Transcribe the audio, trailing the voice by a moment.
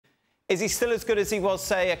Is he still as good as he was,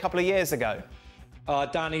 say, a couple of years ago?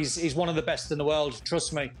 Dan, he's one of the best in the world,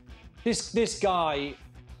 trust me. This guy,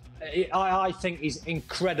 I think he's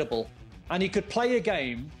incredible. And he could play a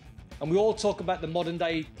game, and we all talk about the modern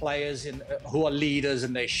day players who are leaders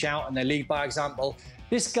and they shout and they lead by example.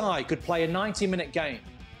 This guy could play a 90-minute game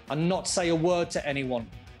and not say a word to anyone.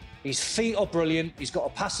 His feet are brilliant. He's got a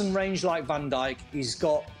passing range like Van Dijk. He's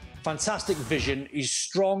got fantastic vision. He's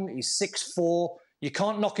strong. He's 6'4". You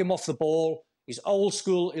can't knock him off the ball. He's old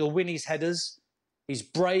school. He'll win his headers. He's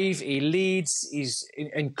brave. He leads. He's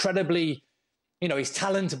incredibly, he's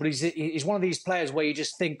talented, but he's one of these players where you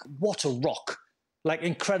just think, what a rock. Like,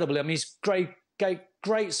 incredibly. I mean, he's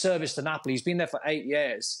great service to Napoli. He's been there for 8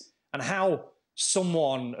 years. And how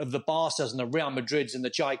someone of the Barcas and the Real Madrids and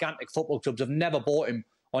the gigantic football clubs have never bought him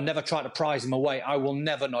or never tried to prize him away, I will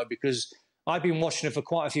never know, because I've been watching him for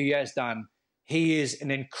quite a few years, Dan. He is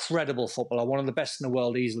an incredible footballer, one of the best in the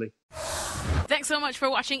world easily. Thanks so much for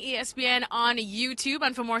watching ESPN on YouTube.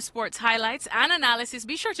 And for more sports highlights and analysis,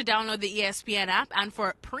 be sure to download the ESPN app. And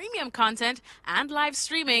for premium content and live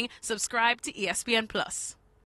streaming, subscribe to ESPN+.